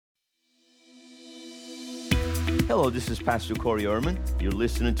Hello, this is Pastor Corey Ehrman. You're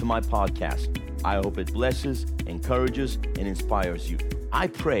listening to my podcast. I hope it blesses, encourages, and inspires you. I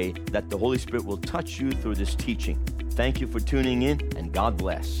pray that the Holy Spirit will touch you through this teaching. Thank you for tuning in, and God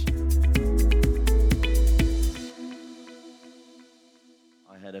bless.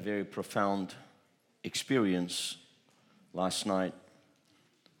 I had a very profound experience last night.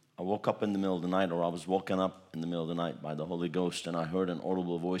 I woke up in the middle of the night, or I was woken up in the middle of the night by the Holy Ghost, and I heard an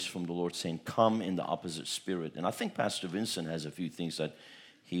audible voice from the Lord saying, "Come in the opposite spirit." And I think Pastor Vincent has a few things that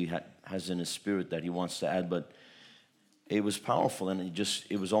he has in his spirit that he wants to add, but it was powerful, and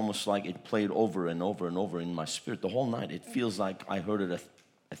it was almost like it played over and over and over in my spirit the whole night. It feels like I heard it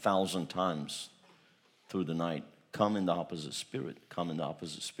a thousand times through the night. Come in the opposite spirit. Come in the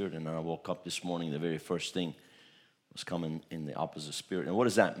opposite spirit. And then I woke up this morning, the very first thing was coming in the opposite spirit. And what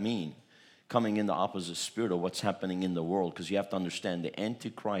does that mean? Coming in the opposite spirit of what's happening in the world, because you have to understand the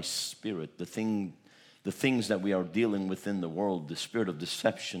Antichrist spirit, the things that we are dealing with in the world, the spirit of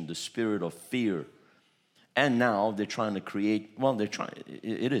deception, the spirit of fear. And now they're trying to create,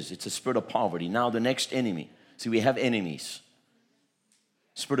 it's a spirit of poverty. Now the next enemy. See, we have enemies.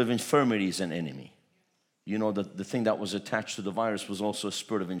 Spirit of infirmity is an enemy. You know, the thing that was attached to the virus was also a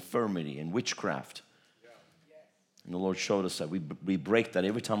spirit of infirmity and witchcraft. And the Lord showed us that we break that.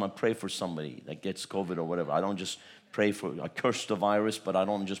 Every time I pray for somebody that gets COVID or whatever, I don't just I curse the virus, but I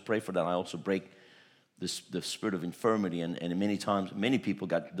don't just pray for that. I also break the spirit of infirmity. And many times, many people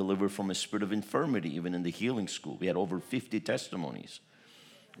got delivered from a spirit of infirmity, even in the healing school. We had over 50 testimonies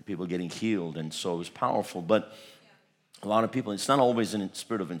of people getting healed, and so it was powerful. But a lot of people, it's not always in a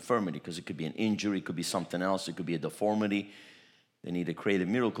spirit of infirmity, because it could be an injury, it could be something else, it could be a deformity. They need to create a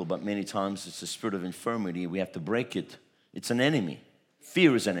miracle, but many times it's a spirit of infirmity. We have to break it. It's an enemy.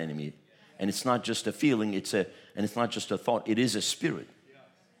 Fear is an enemy. And it's not just a feeling, and it's not just a thought. It is a spirit.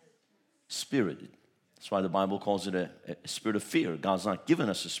 Spirit. That's why the Bible calls it a spirit of fear. God's not given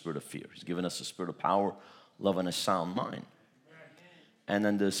us a spirit of fear. He's given us a spirit of power, love, and a sound mind. And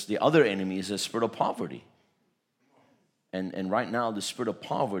then the other enemy is a spirit of poverty. And right now, the spirit of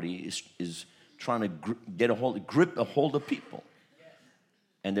poverty is trying to grip a hold of people.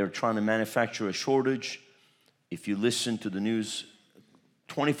 And they're trying to manufacture a shortage. If you listen to the news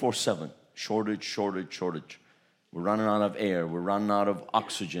 24/7, shortage. We're running out of air. We're running out of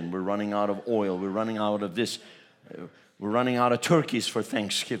oxygen. We're running out of oil. We're running out of this. We're running out of turkeys for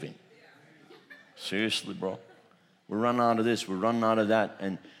Thanksgiving. Seriously, bro. We're running out of this. We're running out of that.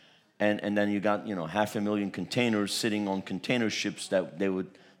 And then you got, 500,000 containers sitting on container ships that they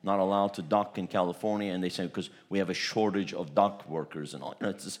would not allowed to dock in California, and they say because we have a shortage of dock workers and all.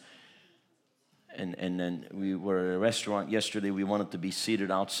 It's just, and then we were at a restaurant yesterday. We wanted to be seated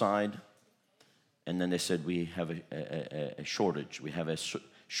outside, and then they said we have a shortage. We have a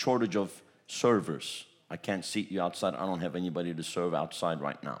shortage of servers. I can't seat you outside. I don't have anybody to serve outside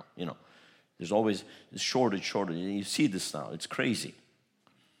right now. There's always a shortage. And you see this now. It's crazy,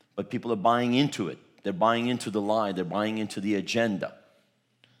 but people are buying into it. They're buying into the lie. They're buying into the agenda.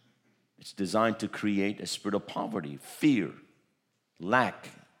 It's designed to create a spirit of poverty, fear, lack,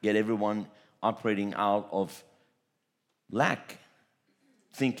 get everyone operating out of lack,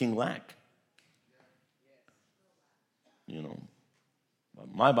 thinking lack.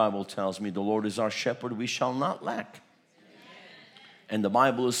 But my Bible tells me the Lord is our shepherd, we shall not lack. And the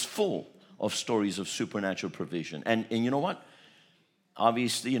Bible is full of stories of supernatural provision. And you know what?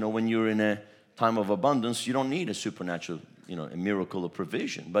 Obviously, when you're in a time of abundance, you don't need a supernatural a miracle of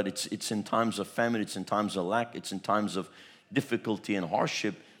provision. But it's in times of famine, it's in times of lack, it's in times of difficulty and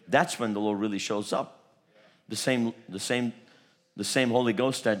hardship. That's when the Lord really shows up. The same Holy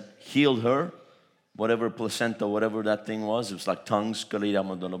Ghost that healed her, whatever placenta, whatever that thing was, it was like tongues,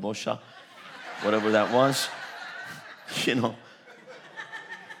 whatever that was,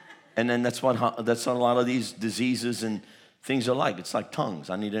 And then that's what a lot of these diseases and things are like. It's like tongues.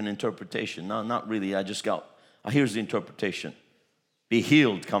 I need an interpretation. No, not really. Here's the interpretation. Be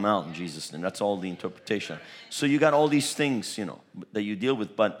healed, come out in Jesus' name. That's all the interpretation. So you got all these things, that you deal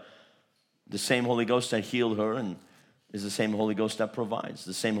with, but the same Holy Ghost that healed her and is the same Holy Ghost that provides.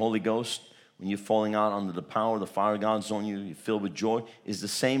 The same Holy Ghost, when you're falling out under the power, the fire of God's on you, you're filled with joy, is the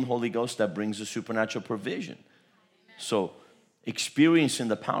same Holy Ghost that brings the supernatural provision. So experiencing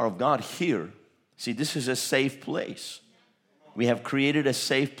the power of God here, see, this is a safe place. We have created a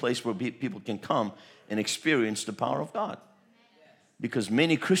safe place where people can come and experience the power of God. Because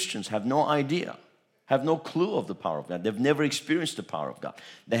many Christians have no idea, have no clue of the power of God. They've never experienced the power of God.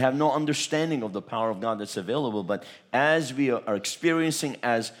 They have no understanding of the power of God that's available. But as we are experiencing,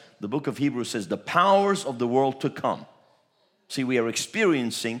 as the book of Hebrews says, the powers of the world to come. See, we are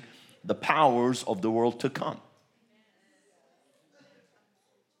experiencing the powers of the world to come.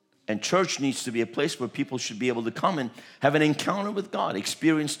 And church needs to be a place where people should be able to come and have an encounter with God,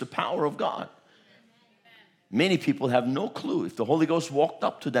 experience the power of God. Many people have no clue. If the Holy Ghost walked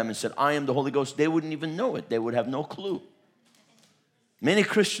up to them and said, I am the Holy Ghost, they wouldn't even know it. They would have no clue. Many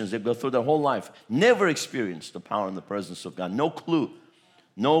Christians, they go through their whole life, never experienced the power and the presence of God. No clue.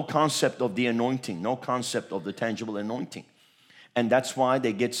 No concept of the anointing. No concept of the tangible anointing. And that's why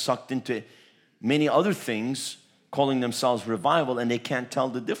they get sucked into many other things, calling themselves revival, and they can't tell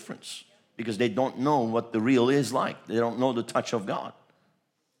the difference because they don't know what the real is like. They don't know the touch of God.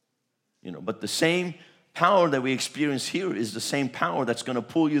 But the same power that we experience here is the same power that's going to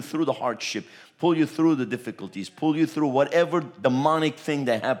pull you through the hardship, pull you through the difficulties, pull you through whatever demonic thing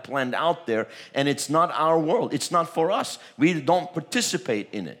they have planned out there. And it's not our world. It's not for us. We don't participate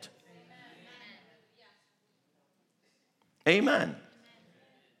in it. Amen.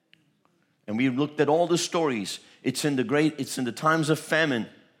 And we looked at all the stories. It's in the times of famine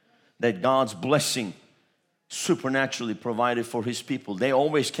that God's blessing supernaturally provided for His people. They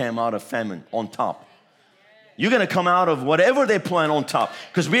always came out of famine on top. You're going to come out of whatever they plan on top,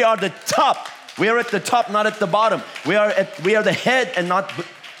 because we are the top. We are at the top, not at the bottom. We are the head and not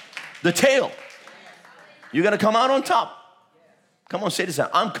the tail. You're going to come out on top. Come on, say this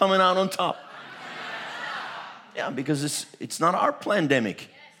out. I'm coming out on top. Yeah, because it's not our pandemic.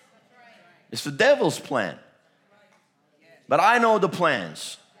 It's the devil's plan. But I know the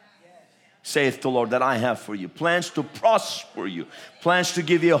plans, saith the Lord, that I have for you. Plans to prosper you. Plans to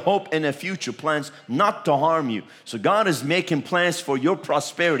give you a hope and a future. Plans not to harm you. So God is making plans for your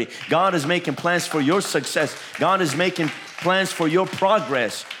prosperity. God is making plans for your success. God is making plans for your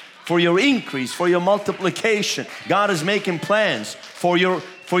progress, for your increase, for your multiplication. God is making plans for you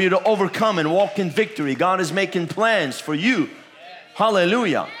to overcome and walk in victory. God is making plans for you,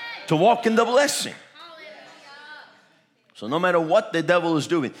 hallelujah, to walk in the blessing. So no matter what the devil is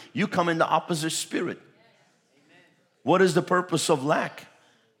doing, you come in the opposite spirit. What is the purpose of lack?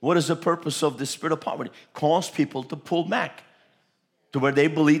 What is the purpose of the spirit of poverty? Cause people to pull back to where they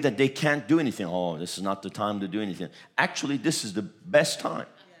believe that they can't do anything. Oh, this is not the time to do anything. Actually, this is the best time.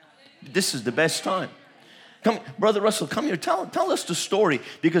 This is the best time. Come, Brother Russell, come here. Tell us the story,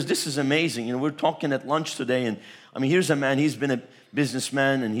 because this is amazing. We're talking at lunch today, and here's a man. He's been a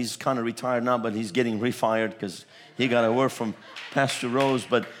businessman, and he's kind of retired now, but he's getting refired because he got a word from Pastor Rose.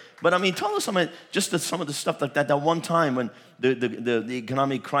 But tell us some of the stuff like that. That one time when the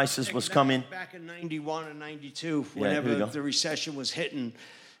economic crisis was coming. Back in 91 and 92, whenever the recession was hitting,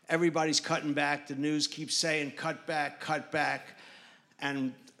 everybody's cutting back. The news keeps saying, cut back.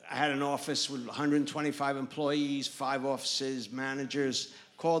 And I had an office with 125 employees, 5 offices, managers.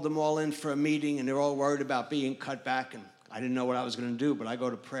 Called them all in for a meeting, and they're all worried about being cut back. And I didn't know what I was going to do, but I go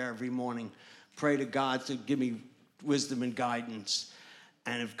to prayer every morning. Pray to God to give me wisdom and guidance.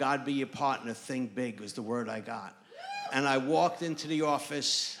 And if God be your partner, think big was the word I got. And I walked into the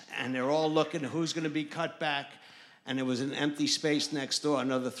office, and they're all looking at who's going to be cut back. And there was an empty space next door,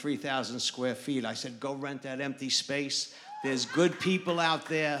 another 3,000 square feet. I said, go rent that empty space. There's good people out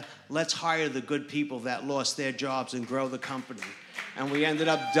there. Let's hire the good people that lost their jobs and grow the company. And we ended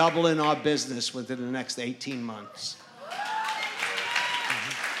up doubling our business within the next 18 months.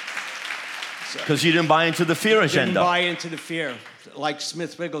 Because you didn't buy into the fear agenda. Didn't buy into the fear. Like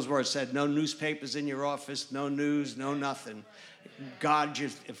Smith Wigglesworth said, no newspapers in your office, no news, no nothing.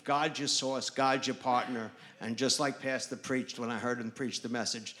 If God's your source, God's your partner. And just like Pastor preached when I heard him preach the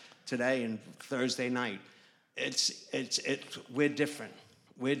message today and Thursday night, we're different.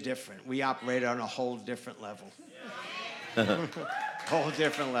 We're different. We operate on a whole different level. Whole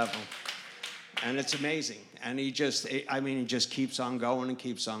different level. And it's amazing. And he just keeps on going and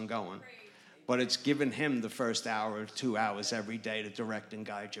keeps on going. But it's given him the first hour or 2 hours every day to direct and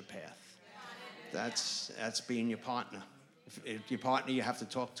guide your path. That's being your partner. If your partner, you have to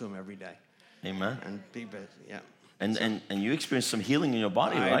talk to him every day. Amen. And be, yeah. And you experienced some healing in your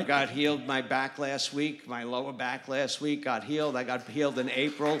body, right? I got healed my back last week. My lower back last week got healed. I got healed in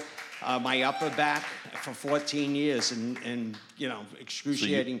April. My upper back for 14 years and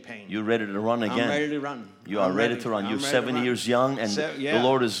excruciating pain. You're ready to run again. I'm ready to run. You are ready to run. You're 70 years young, and the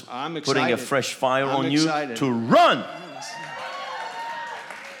Lord is putting a fresh fire on you to run.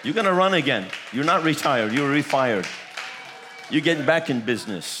 You're going to run again. You're not retired. You're refired. You're getting back in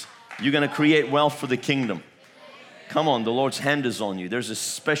business. You're going to create wealth for the kingdom. Come on, the Lord's hand is on you. There's a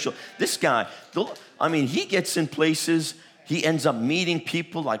special, this guy, he gets in places, he ends up meeting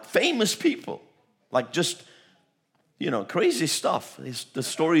people, like famous people, like just, crazy stuff. The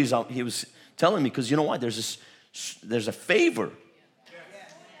stories he was telling me, because you know what, there's a favor.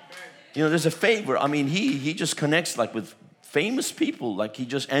 There's a favor. He just connects like with famous people, like he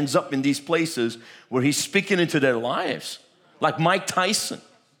just ends up in these places where he's speaking into their lives. Like Mike Tyson.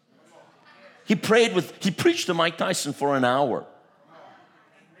 He preached to Mike Tyson for an hour.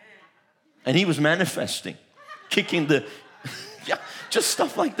 And he was manifesting, kicking yeah, just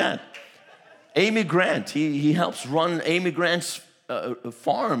stuff like that. Amy Grant, he helps run Amy Grant's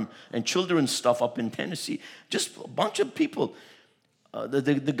farm and children's stuff up in Tennessee. Just a bunch of people.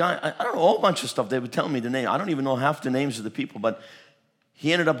 The guy, I don't know, a whole bunch of stuff. They would tell me the name. I don't even know half the names of the people, but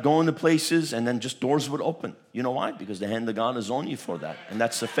he ended up going to places and then just doors would open. You know why? Because the hand of God is on you for that. And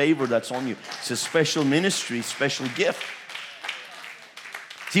that's the favor that's on you. It's a special ministry, special gift.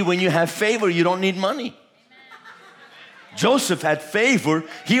 See, when you have favor, you don't need money. Joseph had favor.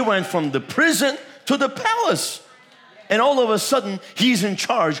 He went from the prison to the palace. And all of a sudden, he's in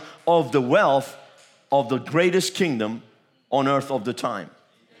charge of the wealth of the greatest kingdom on earth of the time.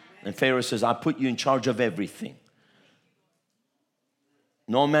 And Pharaoh says, I put you in charge of everything.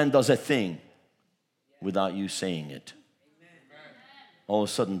 No man does a thing without you saying it. All of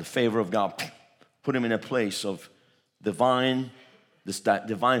a sudden, the favor of God put him in a place of divine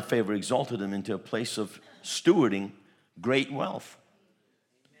favor exalted him into a place of stewarding great wealth.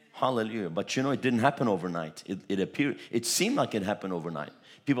 Hallelujah. But you know, it didn't happen overnight. It seemed like it happened overnight.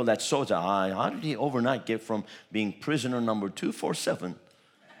 People that saw it, how did he overnight get from being prisoner number 247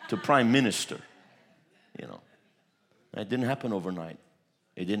 to prime minister? You know, it didn't happen overnight.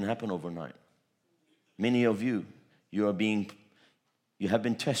 It didn't happen overnight. Many of you have been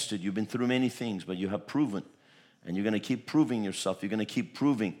tested. You've been through many things, but you have proven. And you're going to keep proving yourself. You're going to keep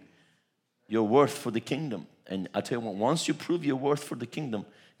proving your worth for the kingdom. And I tell you what, once you prove your worth for the kingdom,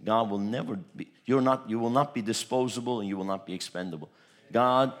 God will never be, you will not be disposable and you will not be expendable.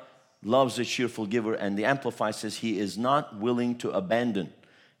 God loves a cheerful giver, and the Amplified says He is not willing to abandon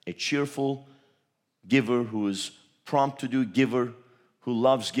a cheerful giver who is prompt to do, giver who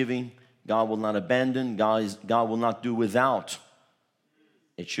loves giving. God will not abandon. God will not do without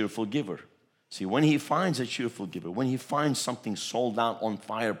a cheerful giver. See, when He finds a cheerful giver, when He finds something sold out on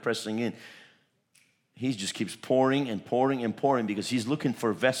fire pressing in, He just keeps pouring and pouring and pouring because He's looking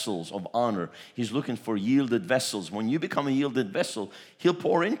for vessels of honor. He's looking for yielded vessels. When you become a yielded vessel, He'll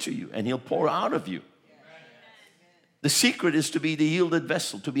pour into you and He'll pour out of you. The secret is to be the yielded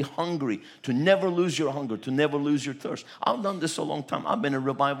vessel, to be hungry, to never lose your hunger, to never lose your thirst. I've done this a long time. I've been in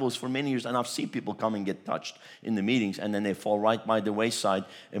revivals for many years, and I've seen people come and get touched in the meetings, and then they fall right by the wayside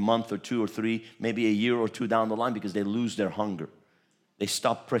a month or two or three, maybe a year or two down the line because they lose their hunger. They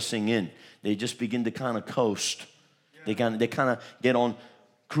stop pressing in. They just begin to kind of coast. They kind of get on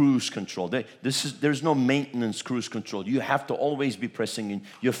cruise control. There's no maintenance cruise control. You have to always be pressing in.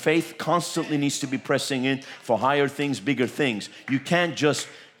 Your faith constantly needs to be pressing in for higher things, bigger things. You can't just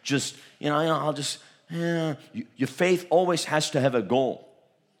your faith always has to have a goal.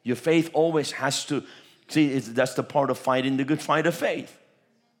 Your faith always has to, see, that's the part of fighting the good fight of faith.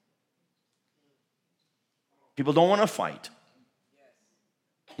 People don't want to fight.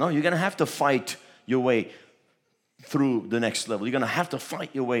 No, you're going to have to fight your way through the next level. You're going to have to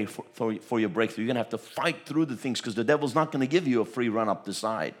fight your way for your breakthrough. You're going to have to fight through the things because the devil's not going to give you a free run up the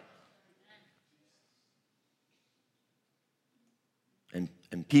side. And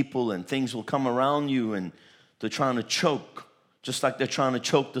people and things will come around you and they're trying to choke, just like they're trying to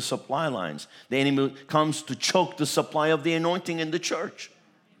choke the supply lines. The enemy comes to choke the supply of the anointing in the church.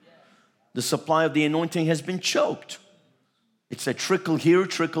 The supply of the anointing has been choked. It's a trickle here,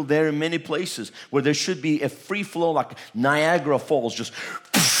 trickle there in many places where there should be a free flow like Niagara Falls, just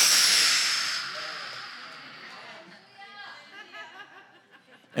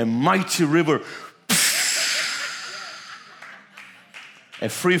a mighty river, a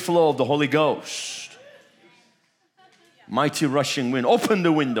free flow of the Holy Ghost, mighty rushing wind. Open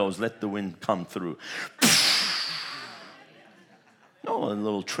the windows, let the wind come through. No, a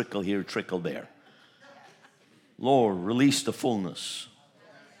little trickle here, trickle there. Lord, release the fullness.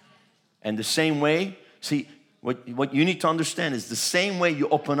 And the same way, see, what you need to understand is the same way you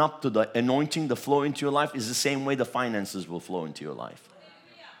open up to the anointing, the flow into your life, is the same way the finances will flow into your life.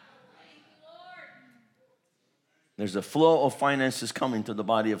 There's a flow of finances coming to the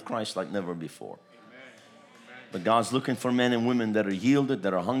body of Christ like never before. But God's looking for men and women that are yielded,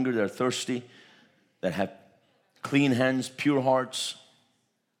 that are hungry, that are thirsty, that have clean hands, pure hearts,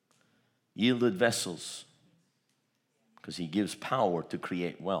 yielded vessels. Because He gives power to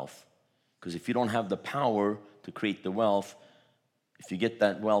create wealth. Because if you don't have the power to create the wealth, if you get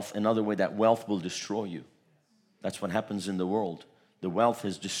that wealth another way, that wealth will destroy you. That's what happens in the world. The wealth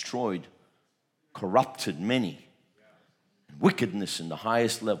has destroyed, corrupted many. Wickedness in the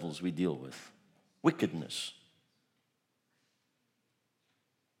highest levels we deal with. Wickedness.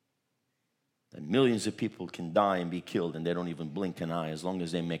 that millions of people can die and be killed and they don't even blink an eye as long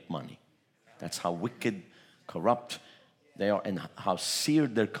as they make money. That's how wicked, corrupt they are and how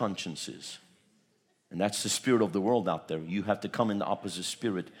seared their conscience is. And that's the spirit of the world out there. You have to come in the opposite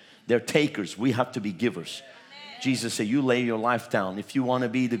spirit. They're takers. We have to be givers. Jesus said, you lay your life down. If you want to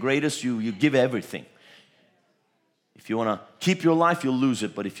be the greatest, you give everything. If you want to keep your life, you'll lose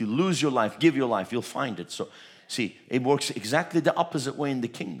it. But if you lose your life, give your life, you'll find it. So, see, it works exactly the opposite way in the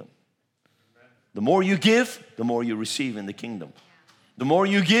kingdom. The more you give, the more you receive in the kingdom. The more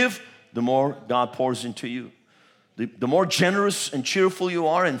you give, the more God pours into you. The more generous and cheerful you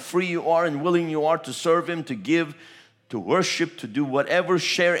are and free you are and willing you are to serve Him, to give, to worship, to do whatever,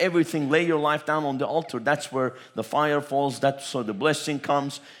 share everything, lay your life down on the altar. That's where the fire falls. That's where the blessing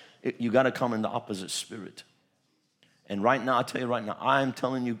comes. You got to come in the opposite spirit. And right now, I tell you right now, I'm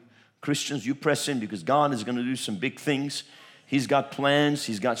telling you, Christians, you press in because God is going to do some big things. He's got plans.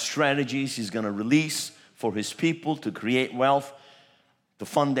 He's got strategies. He's going to release for His people to create wealth, to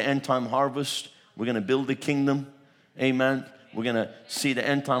fund the end time harvest. We're going to build the kingdom. Amen. We're going to see the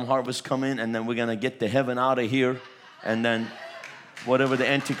end time harvest come in, and then we're going to get the heaven out of here. And then whatever the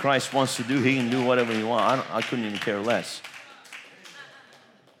Antichrist wants to do, he can do whatever he wants. I couldn't even care less.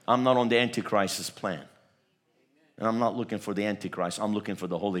 I'm not on the Antichrist's plan. And I'm not looking for the Antichrist. I'm looking for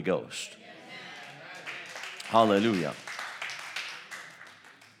the Holy Ghost. Hallelujah.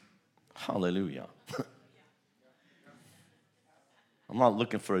 Hallelujah. I'm not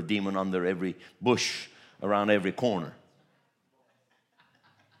looking for a demon under every bush, around every corner.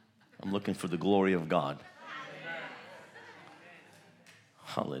 I'm looking for the glory of God.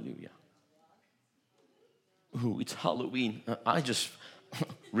 Hallelujah. Ooh, it's Halloween.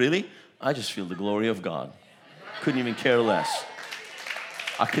 Really? I just feel the glory of God. Couldn't even care less.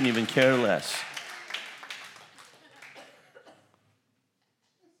 I couldn't even care less.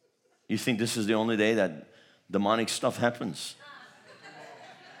 You think this is the only day that demonic stuff happens?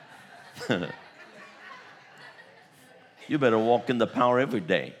 You better walk in the power every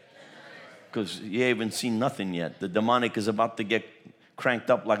day because you haven't seen nothing yet. The demonic is about to get cranked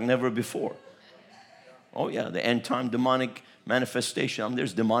up like never before. Oh yeah, the end time demonic manifestation. I mean,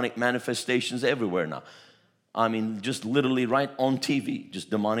 there's demonic manifestations everywhere now. I mean, just literally right on TV, just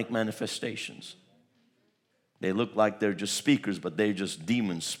demonic manifestations. They look like they're just speakers, but they're just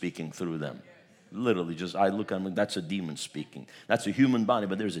demons speaking through them. Literally, just I look at them, that's a demon speaking. That's a human body,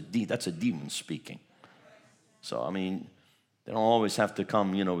 but that's a demon speaking. So, I mean, they don't always have to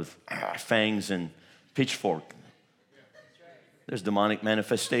come, with fangs and pitchfork. There's demonic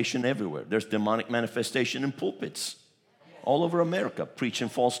manifestation everywhere. There's demonic manifestation in pulpits all over America, preaching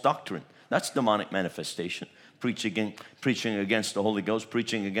false doctrine. That's demonic manifestation. Preaching against the Holy Ghost,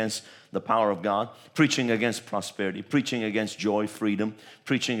 preaching against the power of God, preaching against prosperity, preaching against joy, freedom,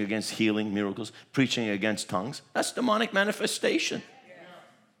 preaching against healing, miracles, preaching against tongues. That's demonic manifestation.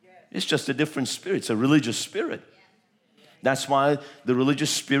 It's just a different spirit. It's a religious spirit. That's why the religious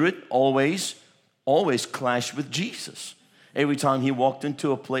spirit always clashed with Jesus. Every time he walked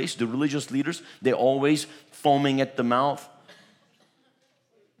into a place, the religious leaders, they're always foaming at the mouth,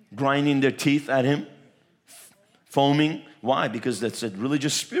 grinding their teeth at him, foaming. Why? Because that's a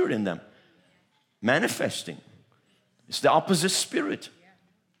religious spirit in them, manifesting. It's the opposite spirit.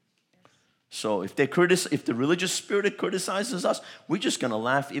 So if the religious spirit criticizes us, we're just going to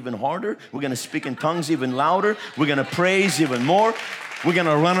laugh even harder. We're going to speak in tongues even louder. We're going to praise even more. We're going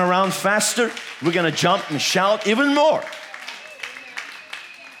to run around faster. We're going to jump and shout even more.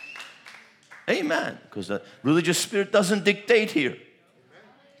 Amen. Because the religious spirit doesn't dictate here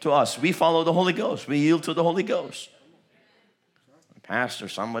to us. We follow the Holy Ghost. We yield to the Holy Ghost. Pastor,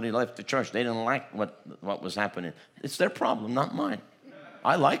 somebody left the church. They didn't like what was happening. It's their problem, not mine.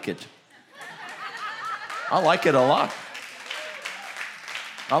 I like it. I like it a lot.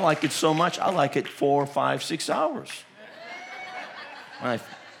 I like it so much. I like it 4, 5, 6 hours. My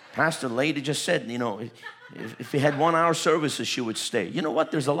pastor lady just said, if he had 1 hour services, she would stay. You know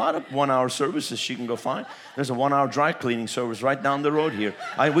what? There's a lot of 1 hour services she can go find. There's a 1 hour dry cleaning service right down the road here.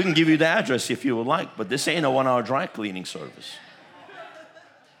 We can give you the address if you would like, but this ain't a 1 hour dry cleaning service.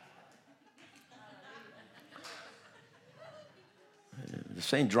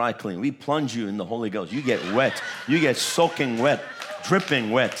 This ain't dry clean. We plunge you in the Holy Ghost. You get wet. You get soaking wet,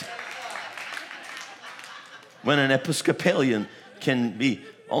 dripping wet. When an Episcopalian can be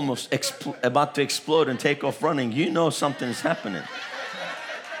almost about to explode and take off running, you know something's happening.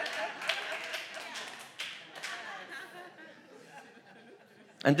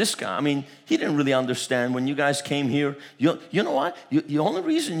 And this guy, he didn't really understand when you guys came here. You know what? The only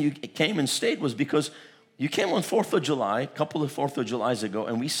reason you came and stayed was because You came on 4th of July, a couple of 4th of Julys ago,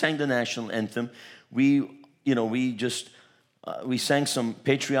 and we sang the national anthem. We sang some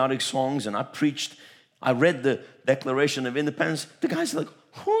patriotic songs, and I preached. I read the Declaration of Independence. The guy's like,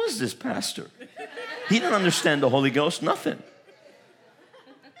 who is this pastor? He didn't understand the Holy Ghost, nothing.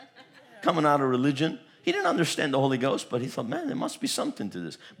 Coming out of religion, he didn't understand the Holy Ghost, but he thought, man, there must be something to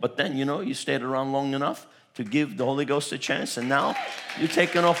this. But then, you stayed around long enough to give the Holy Ghost a chance, and now you're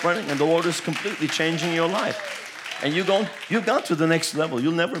taking off running, and the Lord is completely changing your life. And you've gone to the next level.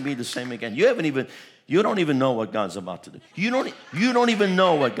 You'll never be the same again. You don't even know what God's about to do. You don't even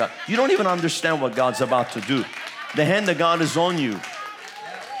know what God, you don't even understand what God's about to do. The hand of God is on you.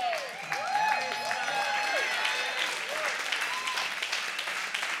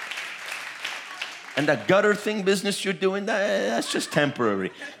 And that gutter thing business you're doing, that's just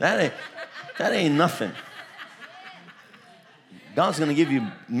temporary. That ain't nothing. God's going to give you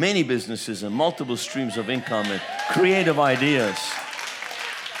many businesses and multiple streams of income and creative ideas.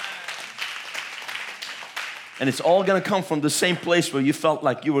 And it's all going to come from the same place where you felt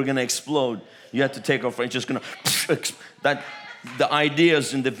like you were going to explode. You had to take off. It's just going to, the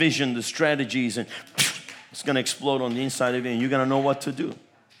ideas and the vision, the strategies, and it's going to explode on the inside of you, and you're going to know what to do.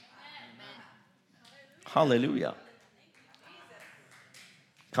 Hallelujah.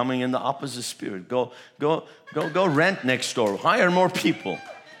 Coming in the opposite spirit. Go rent next door. Hire more people.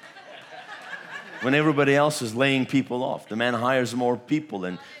 When everybody else is laying people off, the man hires more people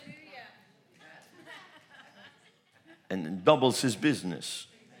and doubles his business.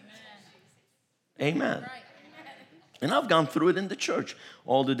 Amen. And I've gone through it in the church.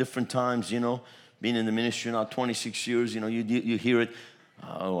 All the different times, being in the ministry now 26 years, you hear it.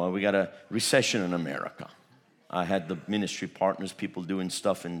 Oh, we got a recession in America. I had the ministry partners, people doing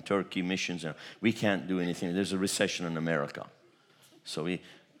stuff in Turkey, missions. And we can't do anything. There's a recession in America. So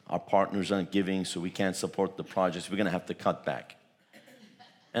our partners aren't giving, so we can't support the projects. We're going to have to cut back.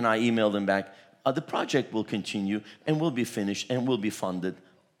 And I emailed them back. The project will continue and will be finished and will be funded.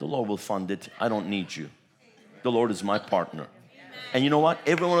 The Lord will fund it. I don't need you. The Lord is my partner. And you know what?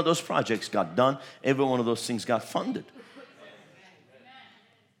 Every one of those projects got done. Every one of those things got funded.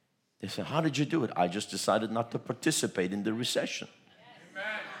 They said, how did you do it? I just decided not to participate in the recession.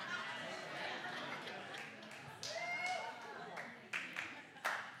 Amen.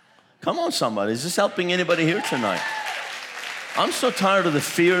 Come on, somebody. Is this helping anybody here tonight? I'm so tired of the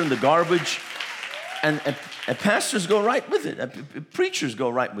fear and the garbage. And pastors go right with it. Preachers go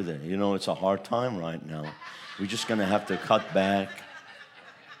right with it. It's a hard time right now. We're just going to have to cut back.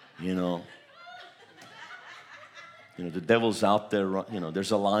 The devil's out there, there's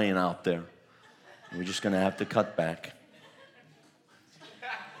a lion out there. And we're just going to have to cut back.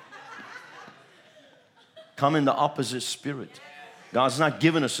 Come in the opposite spirit. God's not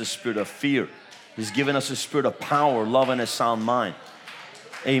given us a spirit of fear. He's given us a spirit of power, love, and a sound mind.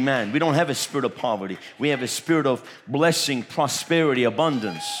 Amen. We don't have a spirit of poverty. We have a spirit of blessing, prosperity,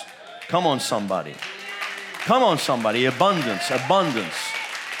 abundance. Come on, somebody. Come on, somebody. Abundance, abundance.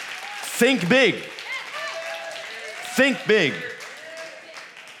 Think big. Think big.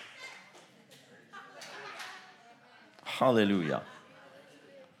 Hallelujah.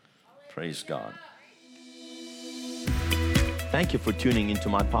 Praise God. Thank you for tuning into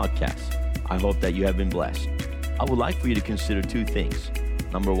my podcast. I hope that you have been blessed. I would like for you to consider two things.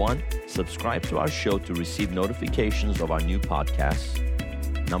 Number one, subscribe to our show to receive notifications of our new podcasts.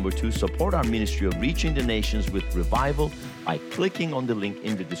 Number two, support our ministry of reaching the nations with revival by clicking on the link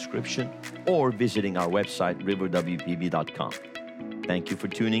in the description or visiting our website, riverwpb.com. Thank you for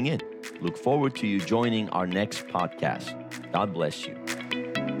tuning in. Look forward to you joining our next podcast. God bless you.